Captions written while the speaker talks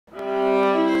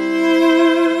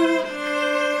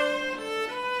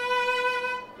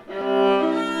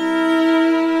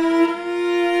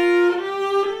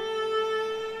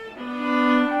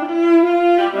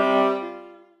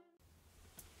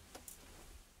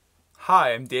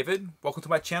Hi, I'm David. Welcome to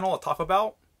my channel. I'll talk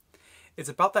about. It's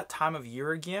about that time of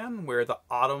year again where the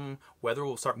autumn weather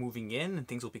will start moving in and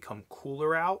things will become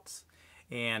cooler out.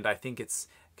 And I think it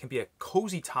can be a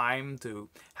cozy time to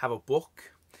have a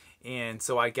book. And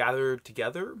so I gathered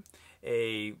together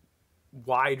a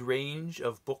wide range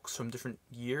of books from different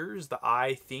years that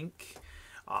I think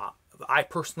that I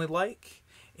personally like.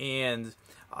 And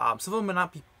some of them may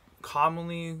not be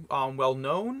commonly well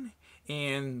known.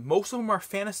 And most of them are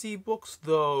fantasy books,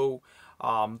 though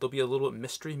there'll be a little bit of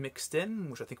mystery mixed in,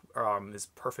 which I think is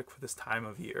perfect for this time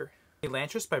of year.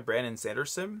 Elantris by Brandon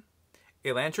Sanderson.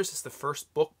 Elantris is the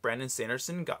first book Brandon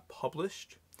Sanderson got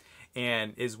published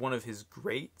and is one of his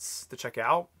greats to check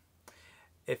out.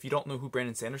 If you don't know who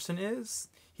Brandon Sanderson is,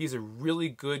 he's a really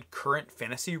good current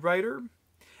fantasy writer,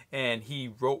 and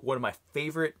he wrote one of my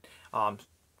favorite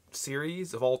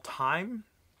series of all time,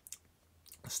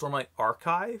 Stormlight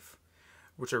Archive,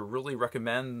 which I really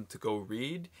recommend to go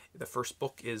read. The first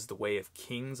book is The Way of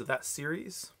Kings of that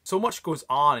series. So much goes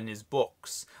on in his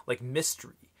books, like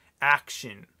mystery,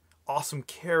 action, awesome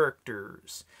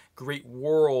characters, great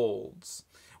worlds,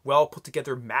 well put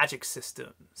together magic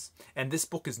systems, and this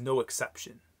book is no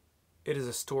exception. It is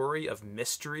a story of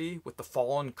mystery with the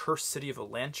fallen cursed city of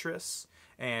Elantris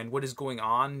and what is going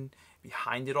on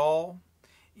behind it all,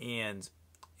 and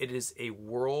it is a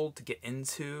world to get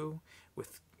into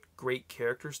with great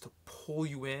characters to pull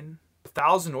you in.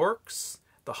 1,000 Orcs,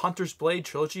 The Hunter's Blade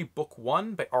Trilogy, Book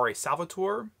 1 by R.A.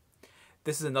 Salvatore.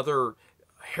 This is another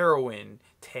heroine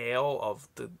tale of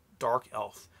the dark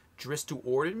elf Dristu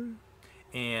Orden,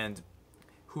 and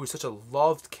who is such a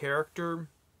loved character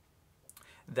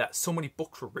that so many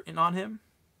books were written on him.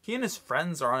 He and his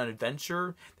friends are on an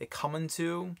adventure they come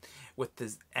into with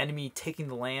this enemy taking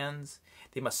the lands.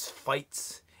 They must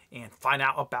fight and find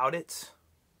out about it.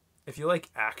 If you like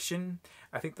action,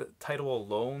 I think the title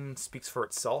alone speaks for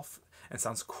itself and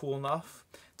sounds cool enough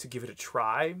to give it a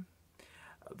try.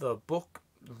 The book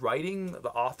writing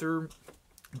the author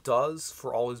does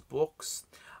for all his books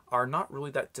are not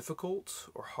really that difficult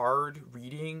or hard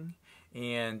reading.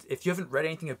 And if you haven't read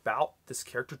anything about this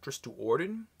character, Dristu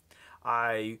Orden,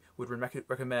 I would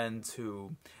recommend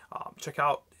to check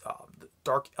out the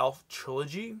Dark Elf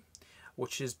Trilogy,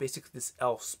 which is basically this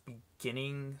elf's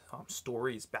beginning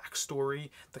story, his backstory,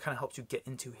 that kind of helps you get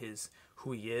into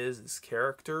who he is, his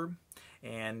character.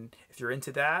 And if you're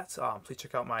into that, please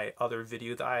check out my other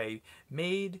video that I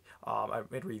made. I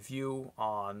made a review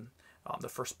on the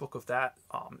first book of that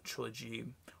trilogy,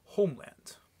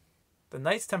 Homeland. The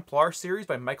Knights Templar series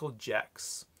by Michael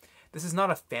Jecks. This is not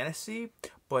a fantasy,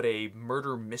 but a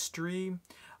murder mystery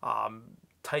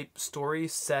type story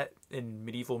set in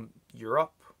medieval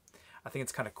Europe. I think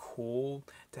it's kind of cool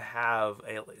to have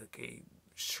a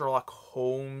Sherlock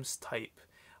Holmes type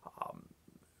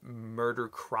murder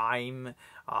crime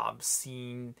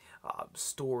scene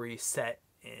story set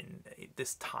in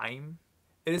this time.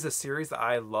 It is a series that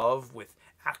I love with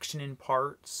action in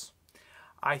parts.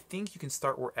 I think you can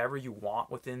start wherever you want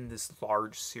within this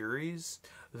large series,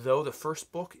 though the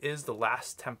first book is The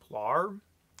Last Templar,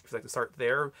 if you'd like to start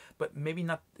there, but maybe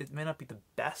not. It may not be the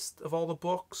best of all the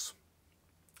books.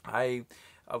 I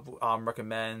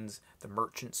recommend The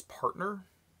Merchant's Partner.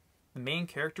 The main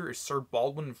character is Sir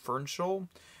Baldwin Fernshall,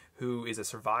 who is a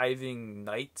surviving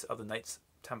knight of the Knights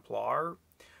Templar,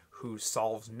 who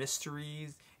solves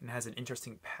mysteries and has an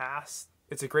interesting past.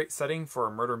 It's a great setting for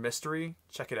a murder mystery.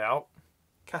 Check it out.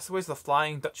 Castaways, The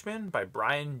Flying Dutchman by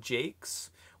Brian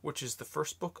Jacques, which is the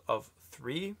first book of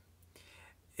 3.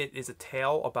 It is a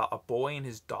tale about a boy and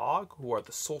his dog who are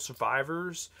the sole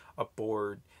survivors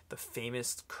aboard the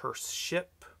famous cursed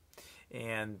ship,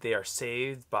 and they are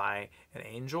saved by an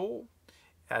angel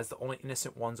as the only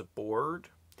innocent ones aboard,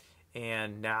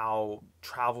 and now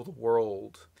travel the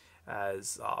world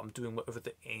as doing whatever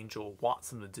the angel wants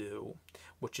them to do,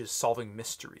 which is solving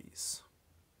mysteries.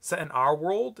 Set in our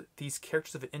world, these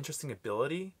characters have an interesting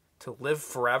ability to live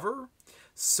forever,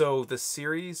 so the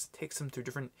series takes them through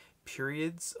different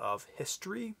periods of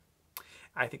history.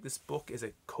 I think this book is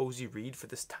a cozy read for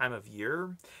this time of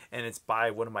year, and it's by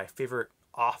one of my favorite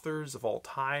authors of all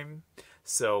time,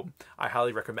 so I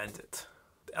highly recommend it.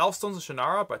 The Elfstones of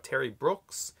Shannara by Terry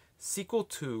Brooks, sequel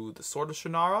to The Sword of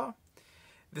Shannara.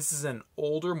 This is an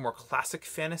older, more classic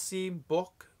fantasy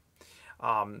book,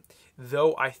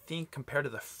 though I think compared to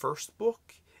the first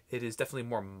book, it is definitely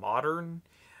more modern,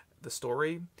 the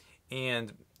story.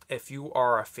 And if you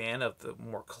are a fan of the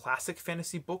more classic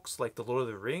fantasy books like The Lord of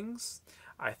the Rings,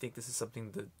 I think this is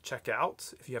something to check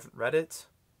out if you haven't read it.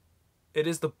 It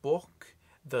is the book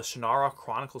the Shannara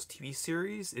Chronicles TV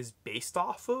series is based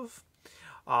off of.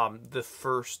 The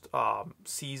first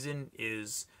season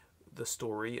is the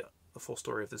story, the full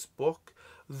story of this book,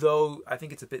 though I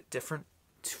think it's a bit different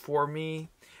for me.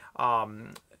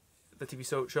 The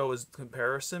TV show is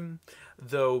comparison,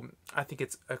 though I think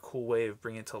it's a cool way of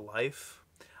bringing it to life.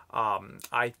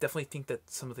 I definitely think that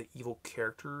some of the evil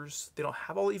characters, they don't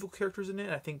have all the evil characters in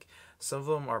it. I think some of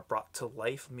them are brought to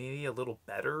life maybe a little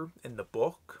better in the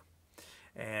book.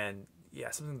 And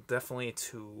yeah, something definitely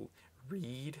to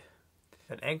read.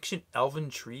 An ancient elven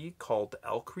tree called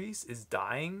Elantris is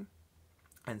dying,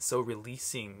 and so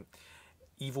releasing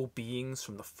evil beings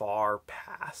from the far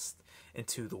past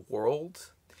into the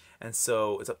world. And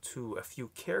so it's up to a few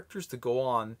characters to go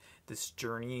on this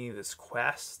journey, this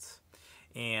quest.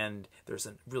 And there's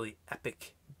a really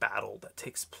epic battle that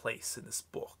takes place in this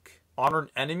book. Honored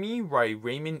Enemy by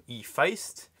Raymond E.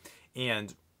 Feist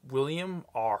and William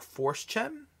R.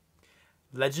 Forstchen.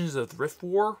 Legends of the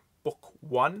Riftwar, Book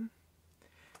 1.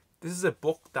 This is a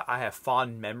book that I have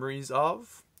fond memories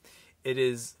of. It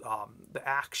is, the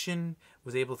action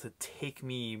was able to take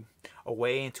me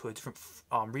away into a different,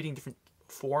 reading different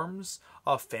forms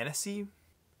of fantasy.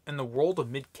 In the world of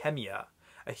Mid-Chemia,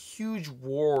 a huge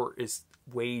war is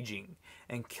waging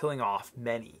and killing off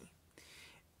many.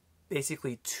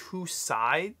 Basically, two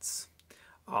sides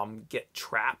get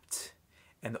trapped,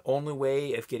 and the only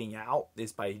way of getting out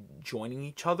is by joining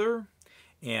each other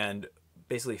and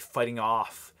basically fighting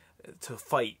off to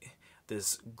fight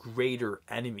this greater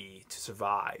enemy to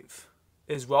survive.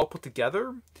 It is well put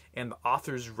together, and the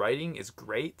author's writing is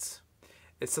great.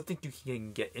 It's something you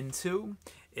can get into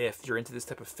if you're into this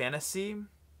type of fantasy,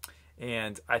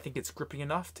 and I think it's gripping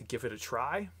enough to give it a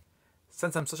try.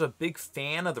 Since I'm such a big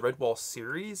fan of the Redwall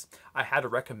series, I had to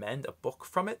recommend a book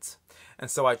from it,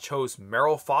 and so I chose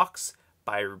Marlfox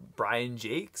by Brian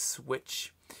Jacques,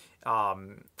 which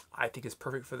I think is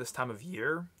perfect for this time of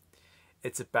year.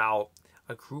 It's about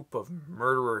a group of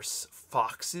murderous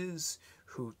foxes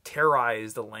who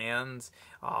terrorize the lands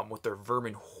with their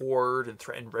vermin horde and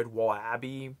threaten Redwall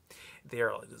Abbey. They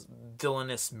are like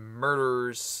villainous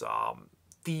murderers,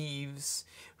 thieves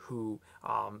who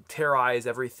terrorize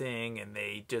everything, and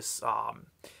they just try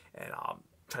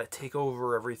to take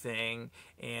over everything.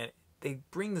 And they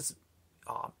bring this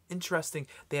interesting.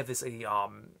 They have this kind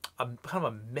of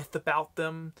a myth about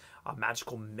them, a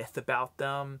magical myth about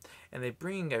them, and they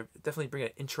definitely bring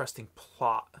an interesting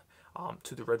plot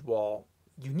to the Redwall.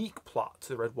 Unique plot to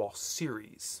the Redwall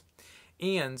series.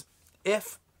 And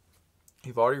if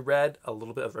you've already read a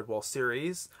little bit of Redwall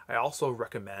series, I also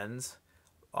recommend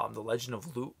The Legend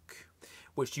of Luke,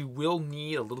 which you will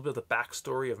need a little bit of the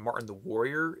backstory of Martin the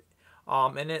Warrior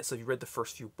in it. So if you read the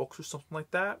first few books or something like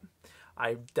that,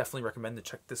 I definitely recommend to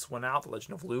check this one out, The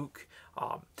Legend of Luke,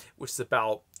 which is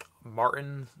about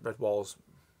Martin, Redwall's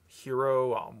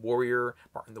hero, warrior,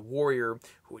 Martin the Warrior,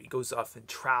 who he goes off and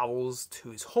travels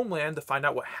to his homeland to find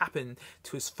out what happened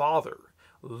to his father,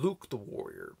 Luke the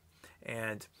Warrior.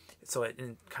 And so it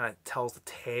kind of tells the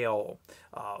tale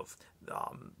of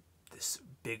this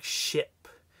big ship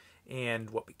and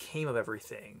what became of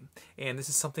everything. And this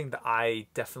is something that I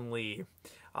definitely,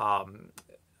 I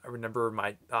remember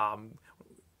my,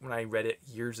 when I read it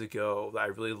years ago, that I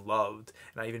really loved,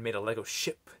 and I even made a Lego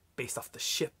ship based off the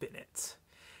ship in it.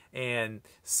 And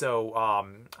so,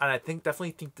 and I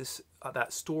definitely think this,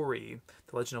 that story,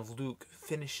 The Legend of Luke,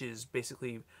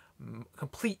 basically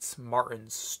completes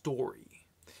Martin's story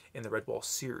in the Redwall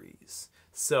series.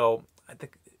 So I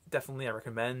think definitely I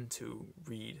recommend to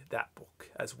read that book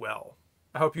as well.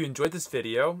 I hope you enjoyed this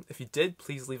video. If you did,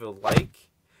 please leave a like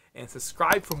and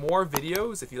subscribe for more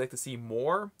videos if you'd like to see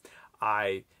more.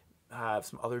 I have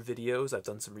some other videos. I've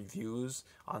done some reviews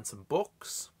on some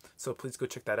books, so please go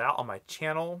check that out on my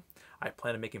channel. I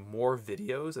plan on making more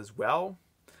videos as well,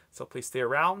 so please stay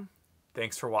around.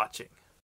 Thanks for watching.